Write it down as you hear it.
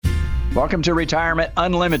Welcome to Retirement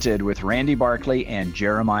Unlimited with Randy Barkley and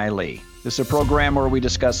Jeremiah Lee. This is a program where we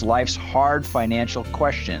discuss life's hard financial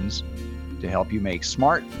questions to help you make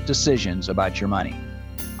smart decisions about your money.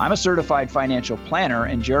 I'm a certified financial planner,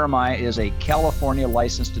 and Jeremiah is a California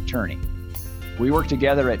licensed attorney. We work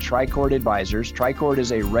together at Tricord Advisors. Tricord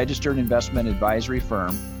is a registered investment advisory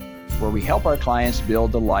firm where we help our clients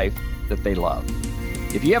build the life that they love.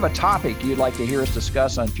 If you have a topic you'd like to hear us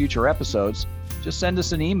discuss on future episodes, just send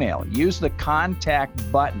us an email. Use the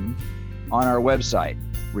contact button on our website,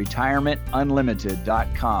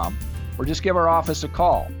 retirementunlimited.com, or just give our office a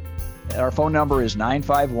call. Our phone number is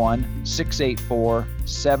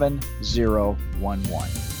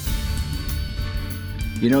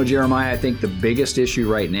 951-684-7011. You know, Jeremiah, I think the biggest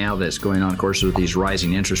issue right now that's going on, of course, with these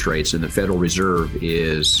rising interest rates and the Federal Reserve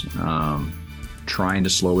is trying to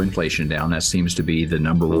slow inflation down. That seems to be the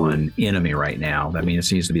number one enemy right now. I mean, it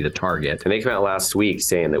seems to be the target. And they came out last week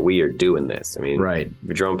saying that we are doing this. I mean, right.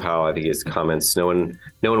 Jerome Powell, I think his comments, no one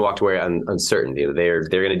walked away uncertain. They're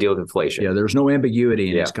going to deal with inflation. Yeah, there's no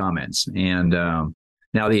ambiguity in his comments. And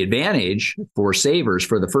now the advantage for savers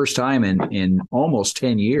for the first time in almost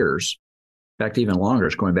 10 years, in fact, even longer,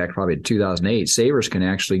 it's going back probably to 2008, savers can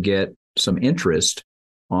actually get some interest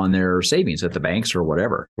on their savings at the banks or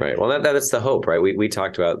whatever. Right. Well, that's the hope, right? We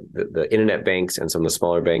talked about the internet banks and some of the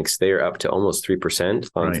smaller banks. They are up to almost 3%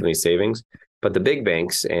 on some of these savings. But the big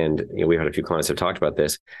banks, and we've had a few clients have talked about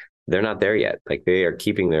this, they're not there yet. Like they are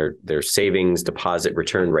keeping their savings deposit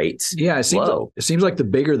return rates low. It seems like the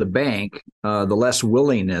bigger the bank, the less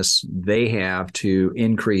willingness they have to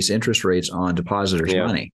increase interest rates on depositors'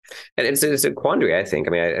 money. And it's a quandary, I think.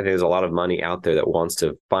 I mean, I think there's a lot of money out there that wants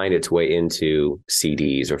to find its way into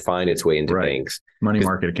CDs or find its way into banks. Money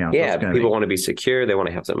market accounts. Yeah, people want to be secure. They want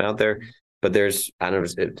to have something out there. But there's, I don't know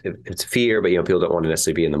if it's fear, but people don't want to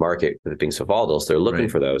necessarily be in the market with it being so volatile. So they're looking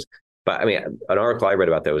for those. But I mean, an article I read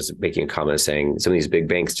about that was making a comment saying some of these big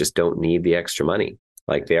banks just don't need the extra money.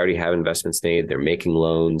 Like they already have investments made. They're making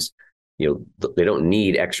loans. They don't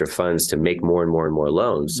need extra funds to make more and more and more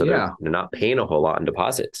loans. So they're not paying a whole lot in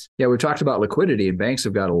deposits. Yeah, we talked about liquidity, and banks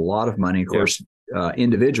have got a lot of money. Of course,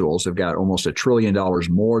 individuals have got almost $1 trillion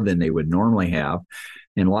more than they would normally have.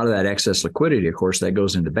 And a lot of that excess liquidity, of course, that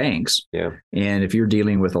goes into banks. Yeah. And if you're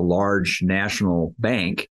dealing with a large national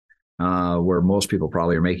bank, where most people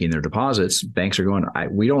probably are making their deposits, banks are going,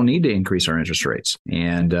 we don't need to increase our interest rates.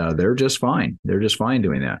 And they're just fine. They're just fine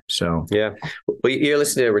doing that. So, yeah. Well, you're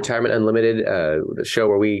listening to Retirement Unlimited, the show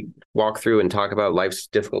where we walk through and talk about life's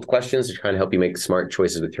difficult questions to try and help you make smart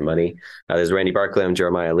choices with your money. This is Randy Barkley. I'm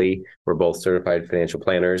Jeremiah Lee. We're both certified financial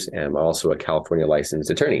planners, and I'm also a California licensed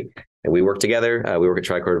attorney. And we work together. We work at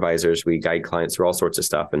Tricord Advisors. We guide clients through all sorts of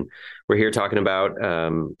stuff. And we're here talking about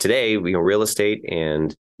today, real estate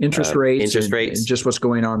and interest rates, and just what's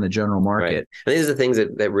going on in the general market. Right. And these are the things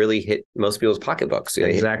that really hit most people's pocketbooks.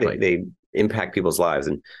 Exactly. They impact people's lives.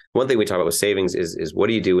 And one thing we talk about with savings is what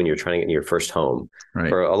do you do when you're trying to get into your first home? Right.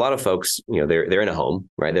 For a lot of folks, they're in a home,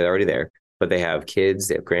 right? They're already there, but they have kids,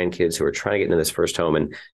 they have grandkids who are trying to get into this first home,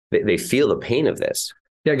 and they feel the pain of this.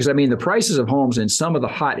 Yeah, because the prices of homes in some of the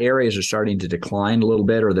hot areas are starting to decline a little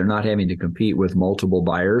bit, or they're not having to compete with multiple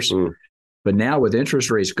buyers. But now with interest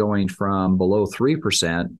rates going from below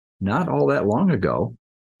 3%, not all that long ago,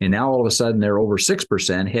 and now all of a sudden they're over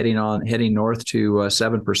 6%, heading north to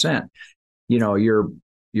 7%. Your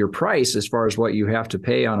price as far as what you have to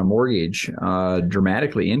pay on a mortgage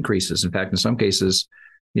dramatically increases. In fact, in some cases,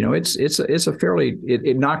 it's a fairly,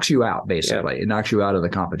 it knocks you out, basically. Yeah. It knocks you out of the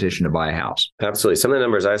competition to buy a house. Absolutely. Some of the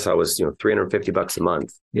numbers I saw was, $350 a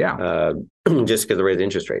month. Yeah. Just because of the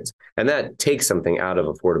interest rates. And that takes something out of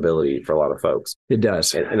affordability for a lot of folks. It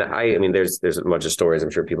does. And I mean, there's a bunch of stories I'm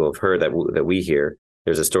sure people have heard that we hear.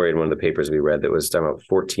 There's a story in one of the papers we read that was talking about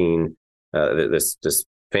 14, this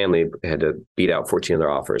family had to beat out 14 of their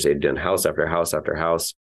offers. They'd done house after house after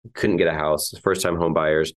house, couldn't get a house, first time home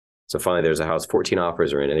buyers. So finally, there's a house, 14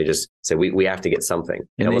 offers are in, and they just said, we have to get something.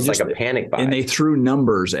 And almost like a panic buy. And they threw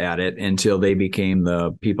numbers at it until they became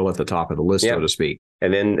the people at the top of the list, so to speak.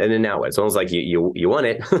 And then now what? It's almost like you want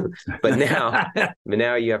it, but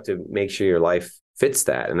now you have to make sure your life fits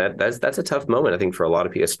that. And that's a tough moment, I think, for a lot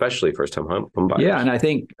of people, especially first-time home buyers. Yeah, and I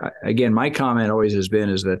think, again, my comment always has been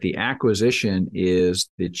is that the acquisition is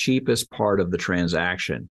the cheapest part of the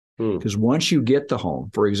transaction. Because once you get the home,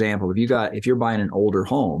 for example, if you're buying an older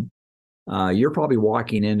home, you're probably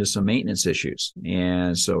walking into some maintenance issues.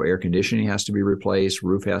 And so air conditioning has to be replaced,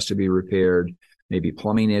 roof has to be repaired, maybe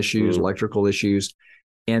plumbing issues, electrical issues.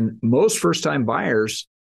 And most first-time buyers,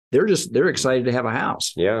 they're excited to have a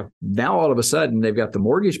house. Yeah. Now, all of a sudden, they've got the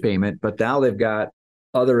mortgage payment, but now they've got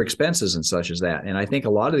other expenses and such as that. And I think a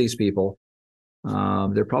lot of these people,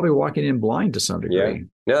 they're probably walking in blind to some degree. Yeah.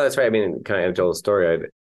 No, that's right. I mean, kind of told a story.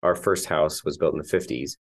 Our first house was built in the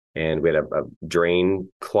 50s, and we had a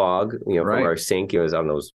drain clog, from our sink. It was, I don't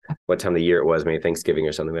know what time of the year it was, maybe Thanksgiving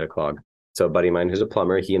or something, we had a clog. So a buddy of mine who's a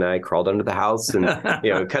plumber, he and I crawled under the house and,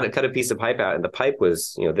 cut a piece of pipe out. And the pipe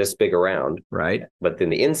was, this big around. Right. But then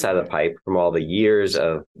the inside of the pipe, from all the years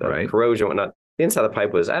of corrosion and whatnot, the inside of the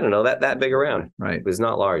pipe was, I don't know, that big around. Right. It was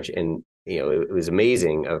not large. And, it was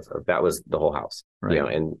amazing of that was the whole house. Right.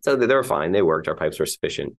 And so they were fine. They worked. Our pipes were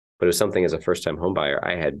sufficient. But it was something as a first-time home buyer,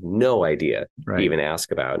 I had no idea to even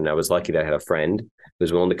ask about. And I was lucky that I had a friend who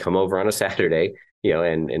was willing to come over on a Saturday,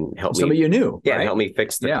 and help me. Somebody you knew. Yeah, right? And help me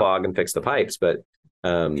fix the clog and fix the pipes. But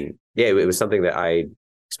it was something that I,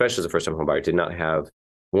 especially as a first-time home buyer, did not have,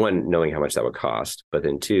 one, knowing how much that would cost, but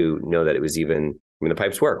then two, know that it was even, the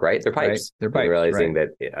pipes work, right? They're pipes. Right. They're pipes. And realizing that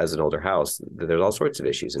as an older house, there's all sorts of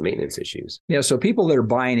issues and maintenance issues. Yeah. So people that are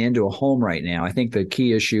buying into a home right now, I think the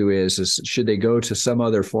key issue is should they go to some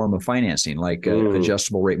other form of financing, like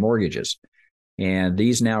adjustable rate mortgages? And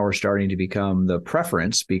these now are starting to become the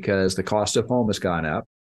preference because the cost of home has gone up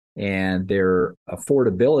and their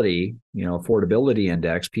affordability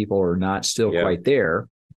index, people are not still quite there.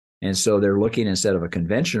 And so they're looking, instead of a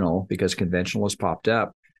conventional, because conventional has popped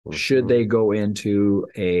up, should they go into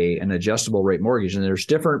an adjustable rate mortgage? And there's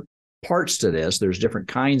different parts to this. There's different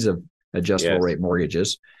kinds of adjustable rate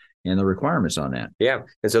mortgages and the requirements on that. Yeah.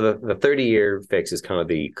 And so the 30-year fix is kind of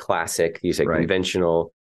the classic, you say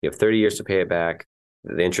conventional. You have 30 years to pay it back.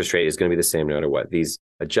 The interest rate is going to be the same no matter what. These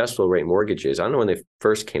adjustable rate mortgages, I don't know when they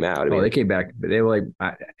first came out. They came back. They were like,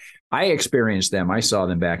 I experienced them. I saw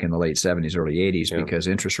them back in the late 70s, early 80s because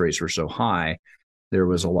interest rates were so high. There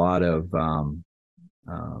was a lot of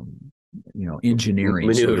engineering,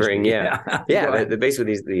 maneuvering.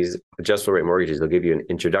 Basically, these adjustable rate mortgages, they'll give you an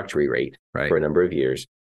introductory rate for a number of years,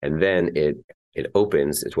 and then it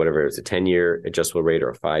opens. It's whatever. It's a 10-year adjustable rate or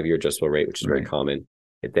a 5-year adjustable rate, which is very common.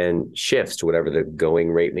 It then shifts to whatever the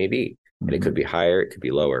going rate may be, and it could be higher, it could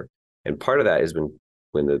be lower. And part of that is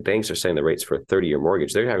when the banks are saying the rates for a 30-year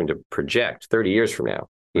mortgage, they're having to project 30 years from now,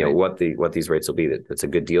 what these rates will be. That's a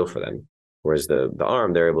good deal for them. Whereas the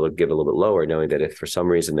ARM, they're able to give it a little bit lower, knowing that if for some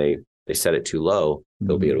reason they set it too low,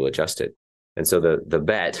 they'll be able to adjust it. And so the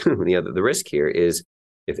bet, the risk here is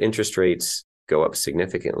if interest rates go up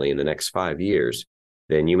significantly in the next 5 years,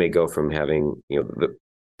 then you may go from having,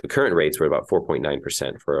 the current rates were about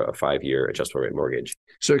 4.9% for a 5-year adjustable rate mortgage.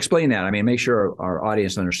 So explain that. I mean, make sure our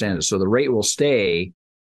audience understands it. So the rate will stay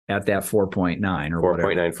at that 4.9 or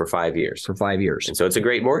 4.9 for 5 years. For 5 years. And so it's a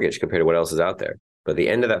great mortgage compared to what else is out there. But at the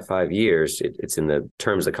end of that 5 years, it's in the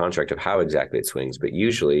terms of the contract of how exactly it swings. But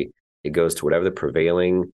usually it goes to whatever the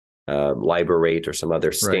prevailing LIBOR rate or some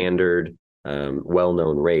other standard,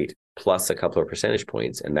 well-known rate, plus a couple of percentage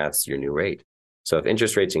points, and that's your new rate. So if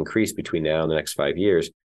interest rates increase between now and the next 5 years,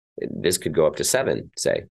 this could go up to 7,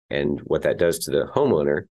 say. And what that does to the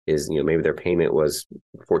homeowner is, maybe their payment was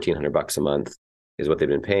 $1,400 a month is what they've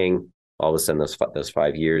been paying. All of a sudden, those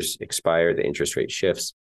 5 years expire, the interest rate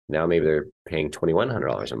shifts. Now maybe they're paying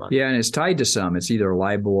 $2,100 a month. Yeah, and it's tied to some. It's either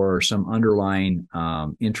LIBOR or some underlying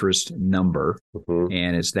interest number,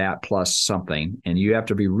 and it's that plus something. And you have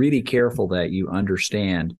to be really careful that you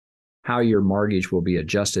understand how your mortgage will be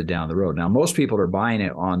adjusted down the road. Now, most people are buying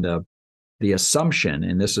it on the assumption,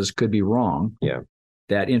 and could be wrong,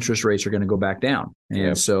 that interest rates are going to go back down.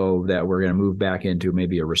 And so that we're going to move back into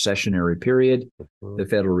maybe a recessionary period. The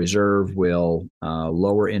Federal Reserve will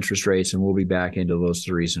lower interest rates, and we'll be back into those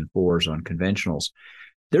 3s and 4s on conventionals.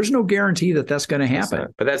 There's no guarantee that that's going to happen.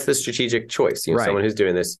 But that's the strategic choice. Someone who's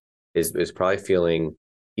doing this is probably feeling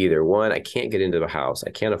either, one, I can't get into a house. I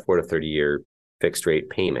can't afford a 30-year fixed rate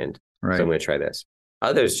payment. So I'm going to try this.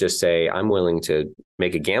 Others just say, I'm willing to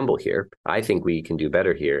make a gamble here. I think we can do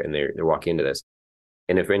better here. And they're walking into this.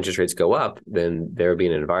 And if interest rates go up, then there'll be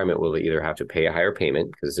an environment where they either have to pay a higher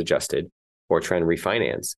payment because it's adjusted, or try and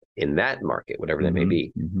refinance in that market, whatever that may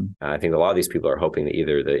be. I think a lot of these people are hoping that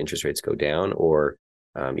either the interest rates go down, or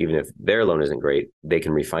even if their loan isn't great, they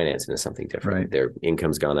can refinance into something different. Their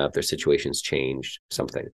income's gone up, their situation's changed,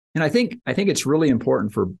 something. And I think it's really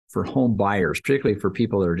important for home buyers, particularly for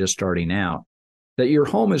people that are just starting out, that your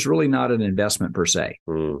home is really not an investment per se.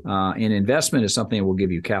 An investment is something that will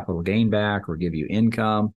give you capital gain back or give you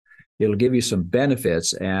income. It'll give you some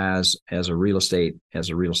benefits as a real estate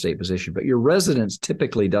position. But your residence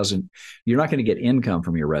typically doesn't. You're not going to get income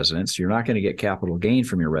from your residence. You're not going to get capital gain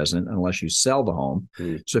from your residence unless you sell the home.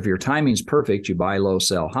 So if your timing's perfect, you buy low,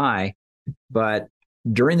 sell high. But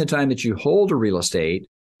during the time that you hold a real estate,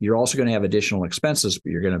 you're also going to have additional expenses,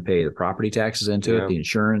 but you're going to pay the property taxes into it, the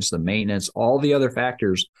insurance, the maintenance, all the other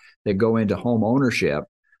factors that go into home ownership.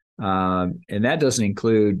 And that doesn't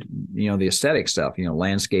include, the aesthetic stuff,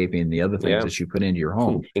 landscaping, the other things that you put into your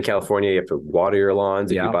home. In California, you have to water your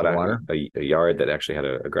lawns. If you bought a yard that actually had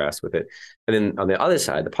a grass with it. And then on the other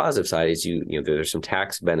side, the positive side is there's some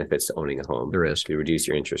tax benefits to owning a home. There is. You reduce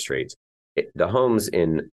your interest rates. The homes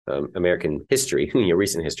in American history,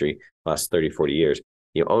 recent history, last 30, 40 years,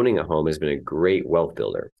 owning a home has been a great wealth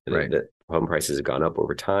builder. And right. The home prices have gone up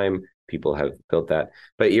over time. People have built that.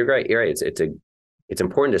 But you're right. It's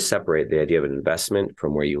important to separate the idea of an investment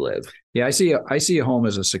from where you live. Yeah, I see a home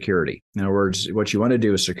as a security. In other words, what you want to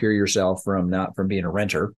do is secure yourself from being a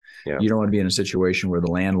renter. Yeah. You don't want to be in a situation where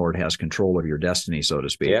the landlord has control of your destiny, so to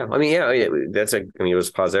speak. Yeah,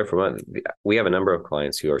 let's pause there for a moment. We have a number of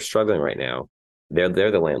clients who are struggling right now. They're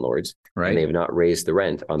the landlords, right? And they've not raised the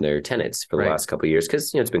rent on their tenants for the last couple of years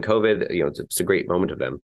because it's been COVID. It's a great moment of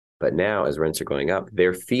them. But now, as rents are going up,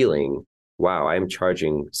 they're feeling, wow, I'm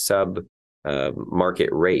charging market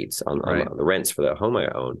rates on the rents for the home I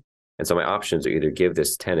own. And so my options are either give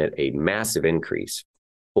this tenant a massive increase,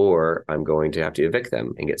 or I'm going to have to evict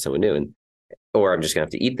them and get someone new, or I'm just going to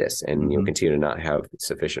have to eat this and continue to not have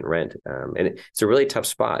sufficient rent. And it's a really tough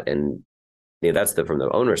spot. And that's from the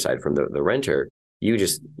owner side. From the renter, you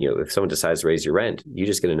just if someone decides to raise your rent, you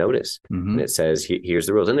just get a notice, and it says here's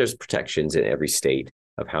the rules. And there's protections in every state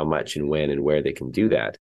of how much and when and where they can do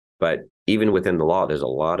that. But even within the law, there's a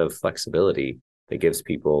lot of flexibility that gives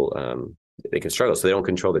people, they can struggle. So they don't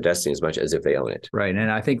control their destiny as much as if they own it. Right.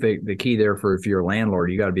 And I think the key there if you're a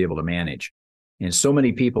landlord, you got to be able to manage. And so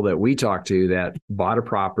many people that we talk to that bought a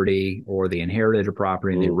property or they inherited a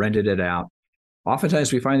property and they rented it out,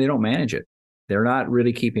 oftentimes we find they don't manage it. They're not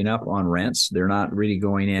really keeping up on rents. They're not really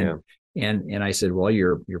going in. Yeah. And I said, well,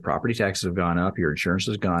 your property taxes have gone up. Your insurance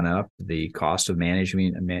has gone up. The cost of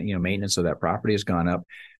management, maintenance of that property has gone up.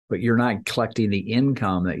 But you're not collecting the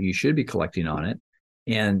income that you should be collecting on it.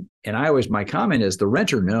 And my comment is the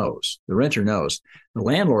renter knows. The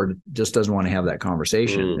landlord just doesn't want to have that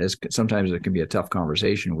conversation. Sometimes it can be a tough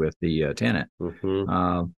conversation with the tenant.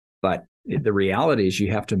 But the reality is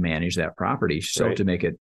you have to manage that property to make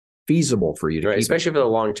it feasible for you to keep especially it. for the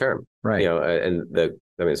long term. Right.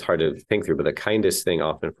 It's hard to think through, but the kindest thing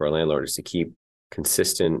often for a landlord is to keep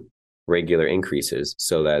consistent regular increases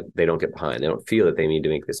so that they don't get behind. They don't feel that they need to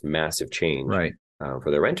make this massive change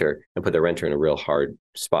for their renter and put their renter in a real hard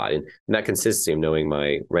spot. And that consistency of knowing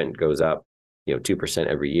my rent goes up, 2%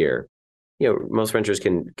 every year, most renters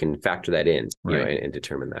can factor that in, and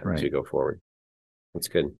determine that as you go forward. That's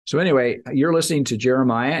good. So anyway, you're listening to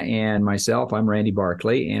Jeremiah and myself. I'm Randy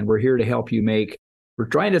Barkley, and we're here to help you we're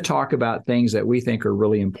trying to talk about things that we think are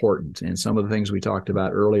really important. And some of the things we talked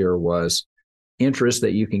about earlier was interest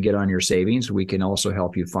that you can get on your savings. We can also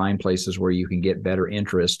help you find places where you can get better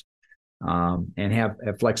interest and have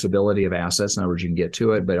flexibility of assets. In other words, you can get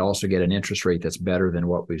to it, but also get an interest rate that's better than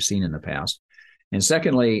what we've seen in the past. And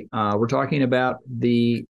secondly, we're talking about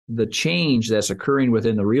the change that's occurring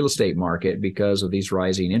within the real estate market because of these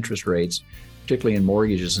rising interest rates, particularly in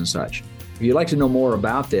mortgages and such. If you'd like to know more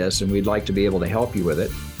about this and we'd like to be able to help you with it,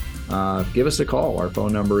 give us a call. Our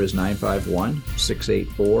phone number is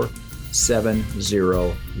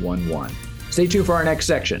 951-684-7011. Stay tuned for our next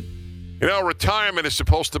section. Retirement is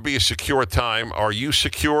supposed to be a secure time. Are you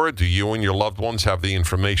secure? Do you and your loved ones have the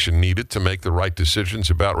information needed to make the right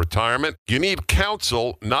decisions about retirement? You need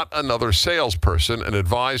counsel, not another salesperson, an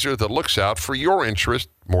advisor that looks out for your interest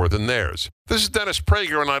more than theirs. This is Dennis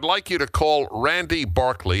Prager, and I'd like you to call Randy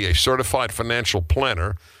Barkley, a certified financial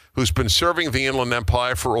planner who's been serving the Inland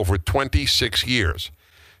Empire for over 26 years.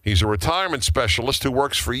 He's a retirement specialist who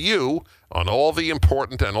works for you on all the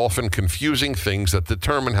important and often confusing things that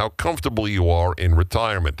determine how comfortable you are in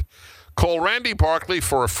retirement. Call Randy Barkley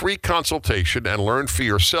for a free consultation and learn for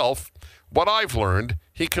yourself what I've learned.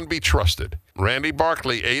 He can be trusted. Randy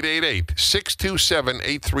Barkley,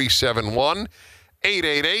 888-627-8371,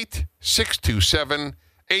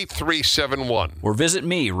 888-627-8371. Or visit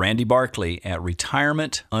me, Randy Barkley, at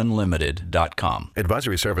retirementunlimited.com.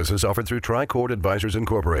 Advisory services offered through Tricord Advisors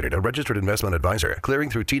Incorporated, a registered investment advisor, clearing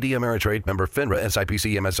through TD Ameritrade, member FINRA,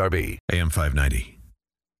 SIPC, MSRB. AM 590,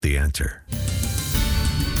 The Answer.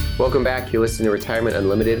 Welcome back. You're listening to Retirement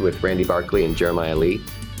Unlimited with Randy Barkley and Jeremiah Lee.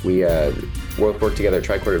 We work together at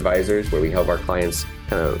Tricord Advisors, where we help our clients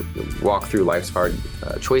kind of walk through life's hard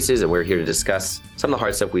choices, and we're here to discuss some of the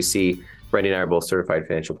hard stuff we see. Randy and I are both certified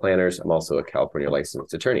financial planners. I'm also a California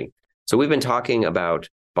licensed attorney. So we've been talking about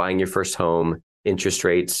buying your first home, interest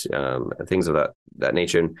rates, things of that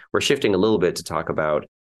nature. And we're shifting a little bit to talk about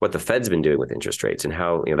what the Fed's been doing with interest rates and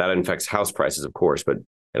how, that affects house prices, of course, but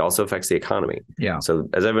it also affects the economy. Yeah. So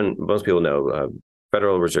as most people know,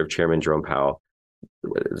 Federal Reserve Chairman Jerome Powell,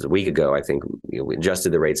 it was a week ago, I think, we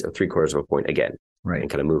adjusted the rates of 0.75 of a point again, right, and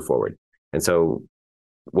kind of move forward. And so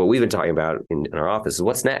what we've been talking about in our office is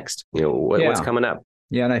what's next, what's coming up.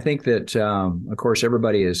 Yeah. And I think that, of course,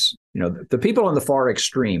 everybody is, the people on the far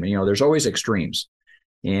extreme, there's always extremes.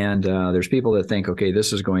 And there's people that think, okay,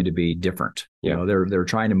 this is going to be different. Yeah. They're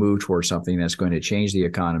trying to move towards something that's going to change the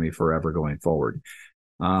economy forever going forward.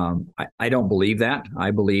 I don't believe that.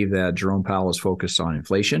 I believe that Jerome Powell is focused on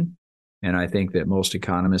inflation. And I think that most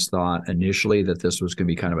economists thought initially that this was going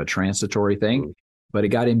to be kind of a transitory thing, but it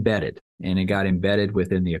got embedded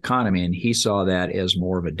within the economy. And he saw that as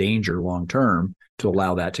more of a danger long term to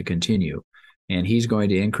allow that to continue. And he's going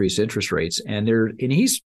to increase interest rates. And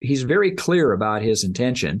he's very clear about his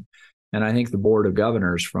intention. And I think the Board of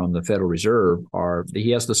Governors from the Federal Reserve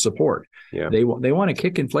he has the support. Yeah. They want to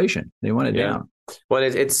kick inflation. They want it down. Well,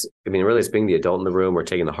 really, it's being the adult in the room or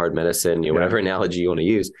taking the hard medicine, whatever analogy you want to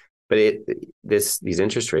use. But these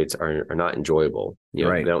interest rates are not enjoyable.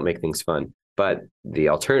 Right. They don't make things fun. But the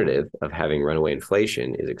alternative of having runaway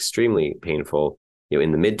inflation is extremely painful,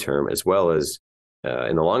 in the midterm as well as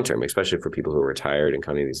in the long term, especially for people who are retired and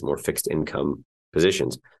kind of these more fixed income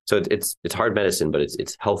positions. So it's hard medicine, but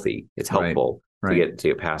it's healthy. It's helpful to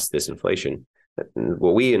get past this inflation.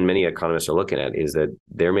 What we and many economists are looking at is that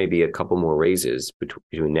there may be a couple more raises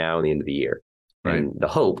between now and the end of the year. Right. And the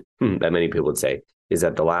hope that many people would say is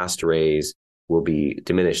that the last raise will be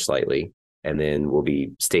diminished slightly and then will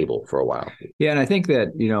be stable for a while. Yeah, and I think that,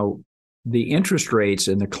 the interest rates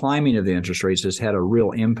and the climbing of the interest rates has had a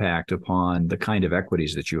real impact upon the kind of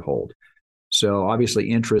equities that you hold. So obviously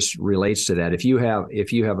interest relates to that. If you have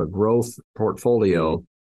a growth portfolio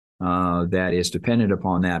that is dependent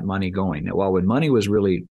upon that money going. Well, when money was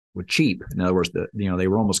really cheap, in other words, they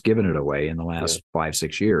were almost giving it away in the last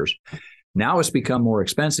 5-6 years. Now it's become more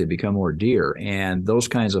expensive, become more dear. And those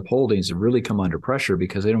kinds of holdings have really come under pressure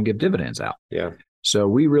because they don't give dividends out. Yeah. So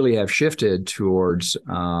we really have shifted towards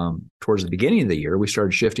the beginning of the year, we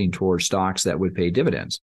started shifting towards stocks that would pay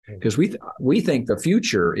dividends because we think the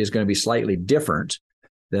future is going to be slightly different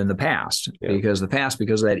than the past because of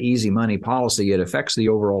that easy money policy, it affects the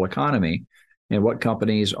overall economy and what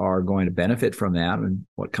companies are going to benefit from that and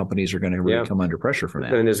what companies are going to really come under pressure from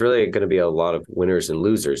that. And there's really going to be a lot of winners and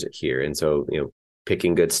losers here. And so,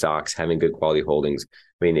 picking good stocks, having good quality holdings.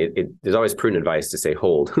 I mean, there's always prudent advice to say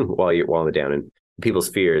hold while on the down. And people's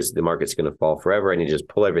fear is the market's going to fall forever and you just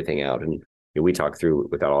pull everything out. And we talk through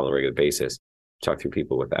with that all on a regular basis. Talk through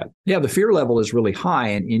people with that. Yeah, the fear level is really high,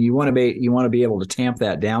 and you want to be able to tamp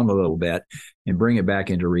that down a little bit and bring it back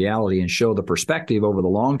into reality and show the perspective over the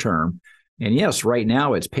long term. And yes, right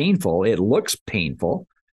now it's painful. It looks painful,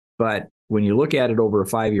 but when you look at it over a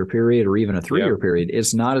 5-year period or even a 3-year period,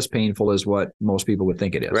 it's not as painful as what most people would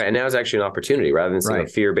think it is. Right, and now it's actually an opportunity rather than saying a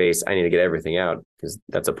fear-based, I need to get everything out because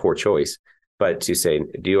that's a poor choice. But to say,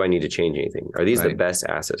 do I need to change anything? Are these the best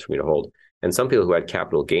assets for me to hold? And some people who had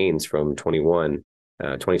capital gains from 2020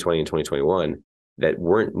 and 2021 that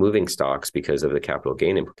weren't moving stocks because of the capital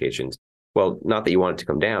gain implications. Well, not that you want it to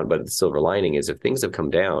come down, but the silver lining is if things have come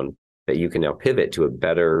down, that you can now pivot to a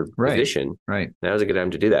better position. Right. Now is a good time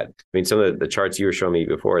to do that. I mean, some of the charts you were showing me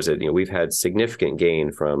before is that, we've had significant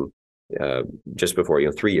gain from just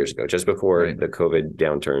before, 3 years ago, just before the COVID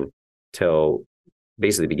downturn till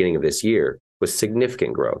basically the beginning of this year was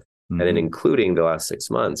significant growth. And then including the last 6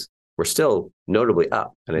 months, we're still notably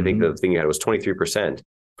up. And I think the thing you had was 23%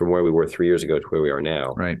 from where we were 3 years ago to where we are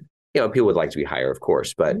now. Right. People would like to be higher, of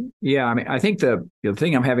course, but yeah, I mean, I think the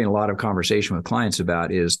thing I'm having a lot of conversation with clients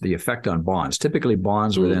about is the effect on bonds. Typically,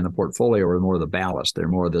 bonds within a portfolio are more the ballast; they're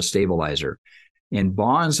more the stabilizer. And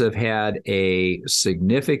bonds have had a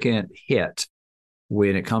significant hit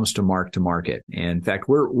when it comes to mark to market. And in fact,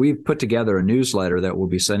 we've put together a newsletter that we'll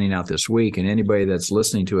be sending out this week. And anybody that's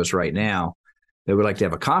listening to us right now that would like to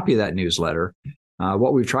have a copy of that newsletter.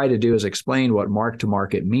 What we've tried to do is explain what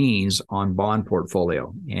mark-to-market means on bond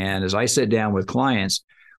portfolio. And as I sit down with clients,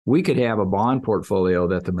 we could have a bond portfolio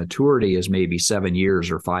that the maturity is maybe 7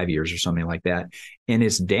 years or 5 years or something like that. And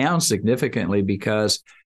it's down significantly because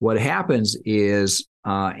what happens is,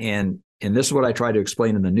 and this is what I try to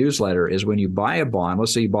explain in the newsletter, is when you buy a bond,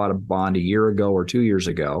 let's say you bought a bond a year ago or 2 years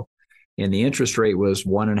ago, and the interest rate was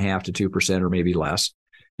 1.5% to 2% or maybe less.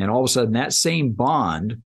 And all of a sudden that same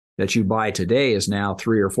bond that you buy today is now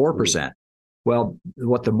 3 or 4%. Well,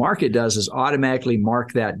 what the market does is automatically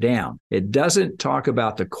mark that down. It doesn't talk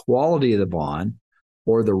about the quality of the bond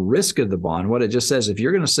or the risk of the bond. What it just says, if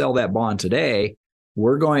you're going to sell that bond today,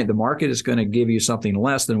 the market is going to give you something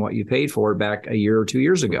less than what you paid for it back a year or 2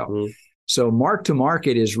 years ago. Mm-hmm. So mark to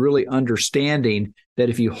market is really understanding that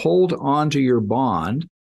if you hold on to your bond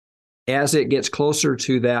as it gets closer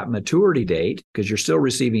to that maturity date, because you're still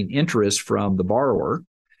receiving interest from the borrower,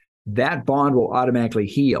 that bond will automatically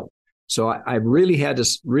heal. So I really had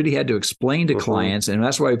to explain to clients, and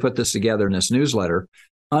that's why we put this together in this newsletter,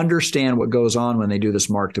 understand what goes on when they do this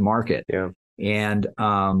mark to market. Yeah. And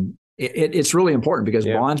it's really important because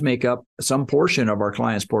bonds make up some portion of our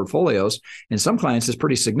clients' portfolios, and some clients is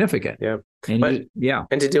pretty significant. Yeah. And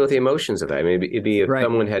and to deal with the emotions of that. I mean, it'd be if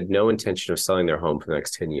someone had no intention of selling their home for the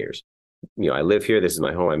next 10 years. I live here. This is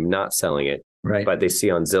my home. I'm not selling it. Right. But they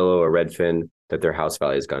see on Zillow or Redfin that their house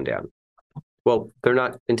value has gone down. Well, they're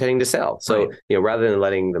not intending to sell. So, rather than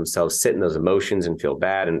letting themselves sit in those emotions and feel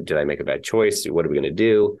bad, and did I make a bad choice? What are we going to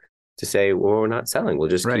do? To say, well, we're not selling. We'll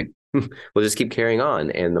just keep carrying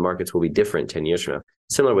on, and the markets will be different 10 years from now.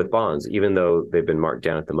 Similar with bonds, even though they've been marked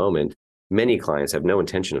down at the moment, many clients have no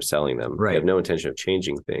intention of selling them. Right. They have no intention of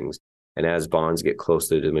changing things. And as bonds get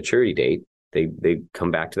closer to the maturity date, they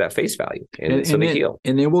come back to that face value, and so they heal.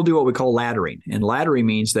 And then we'll do what we call laddering. And laddering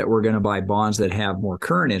means that we're going to buy bonds that have more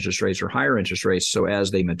current interest rates or higher interest rates. So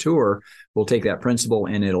as they mature, we'll take that principal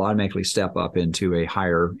and it'll automatically step up into a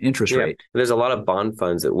higher interest rate. There's a lot of bond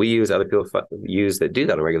funds that we use, other people use, that do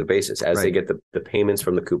that on a regular basis. As they get the payments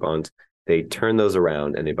from the coupons, they turn those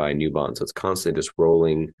around and they buy new bonds. So it's constantly this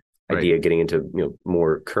rolling idea, getting into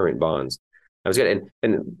more current bonds. I was good,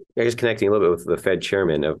 and I guess connecting a little bit with the Fed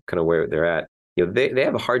chairman of kind of where they're at. They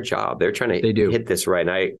have a hard job. They're trying to hit this right.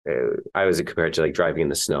 And I was compared to like driving in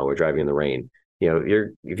the snow or driving in the rain.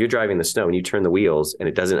 If you're driving in the snow and you turn the wheels and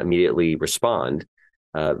it doesn't immediately respond,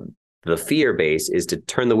 the fear base is to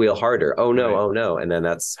turn the wheel harder. Oh no, and then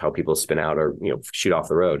that's how people spin out or shoot off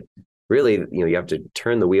the road. Really, you have to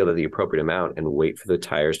turn the wheel at the appropriate amount and wait for the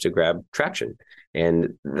tires to grab traction.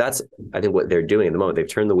 And that's, I think, what they're doing at the moment. They've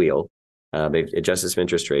turned the wheel. They've adjusted some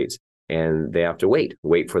interest rates, and they have to wait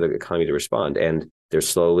for the economy to respond. And they're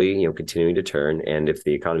slowly, continuing to turn. And if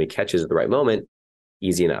the economy catches at the right moment,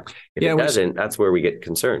 easy enough. If it doesn't, that's where we get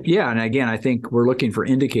concerned. Yeah. And again, I think we're looking for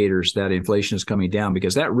indicators that inflation is coming down,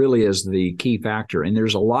 because that really is the key factor. And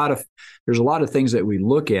there's a lot of things that we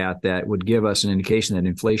look at that would give us an indication that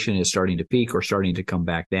inflation is starting to peak or starting to come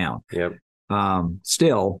back down. Yep.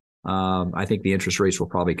 Still, I think the interest rates will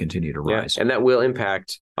probably continue to rise. And that will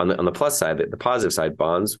impact on the plus side, the positive side.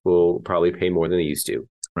 Bonds will probably pay more than they used to.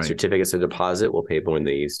 Right. Certificates of deposit will pay more than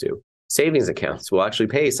they used to. Savings accounts will actually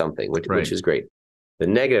pay something, which is great. The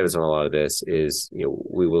negatives on a lot of this is,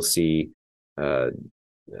 we will see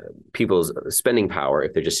people's spending power,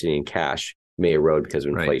 if they're just sitting in cash, may erode because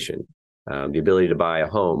of inflation. The ability to buy a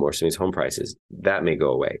home or some of these home prices, that may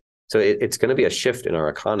go away. So it's going to be a shift in our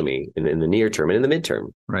economy in the near term and in the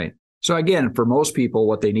midterm. Right. So again, for most people,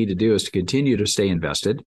 what they need to do is to continue to stay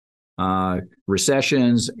invested.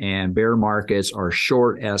 Recessions and bear markets are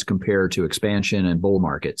short as compared to expansion and bull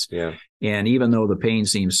markets. Yeah. And even though the pain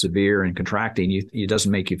seems severe and contracting, it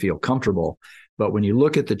doesn't make you feel comfortable. But when you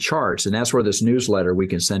look at the charts, and that's where this newsletter, we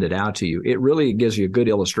can send it out to you, it really gives you a good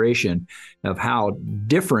illustration of how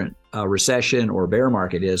different a recession or bear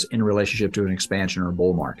market is in relationship to an expansion or a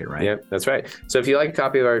bull market, right? Yeah, that's right. So if you like a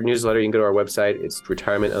copy of our newsletter, you can go to our website. It's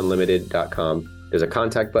retirementunlimited.com. There's a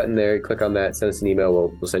contact button there. You click on that, send us an email.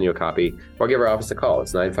 We'll send you a copy, or give our office a call.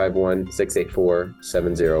 It's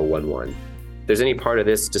 951-684-7011. If there's any part of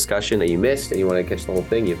this discussion that you missed and you want to catch the whole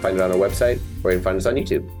thing, you can find it on our website, or you can find us on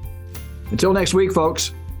YouTube. Until next week,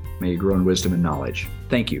 folks, may you grow in wisdom and knowledge.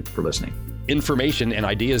 Thank you for listening. Information and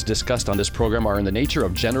ideas discussed on this program are in the nature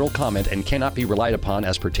of general comment and cannot be relied upon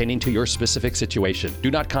as pertaining to your specific situation. Do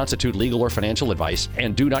not constitute legal or financial advice,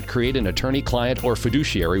 and do not create an attorney-client or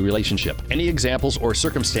fiduciary relationship. Any examples or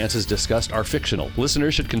circumstances discussed are fictional.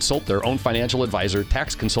 Listeners should consult their own financial advisor,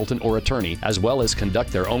 tax consultant, or attorney, as well as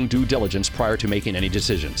conduct their own due diligence prior to making any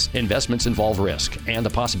decisions. Investments involve risk and the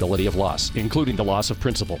possibility of loss, including the loss of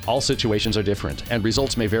principal. All situations are different, and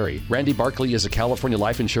results may vary. Randy Barkley is a California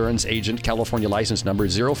life insurance agent, California license number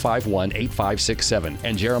 0518567,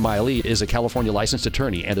 and Jeremiah Lee is a California licensed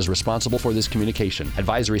attorney and is responsible for this communication.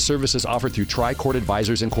 Advisory services offered through Tri-Court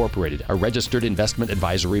Advisors Incorporated, a registered investment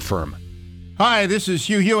advisory firm. Hi, this is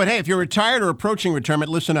Hugh Hewitt. Hey, if you're retired or approaching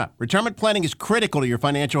retirement, listen up. Retirement planning is critical to your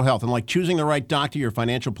financial health, and like choosing the right doctor, your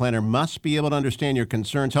financial planner must be able to understand your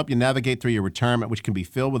concerns, help you navigate through your retirement, which can be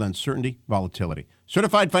filled with uncertainty, volatility.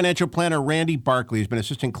 Certified financial planner Randy Barkley has been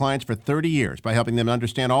assisting clients for 30 years by helping them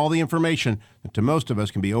understand all the information that to most of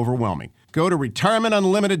us can be overwhelming. Go to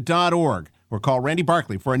retirementunlimited.org or call Randy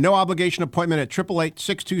Barkley for a no-obligation appointment at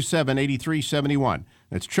 888-627-8371.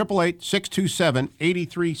 That's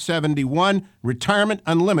 888-627-8371,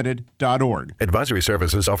 retirementunlimited.org. Advisory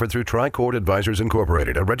services offered through Tricord Advisors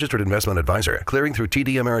Incorporated, a registered investment advisor, clearing through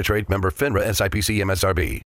TD Ameritrade, member FINRA, SIPC, MSRB.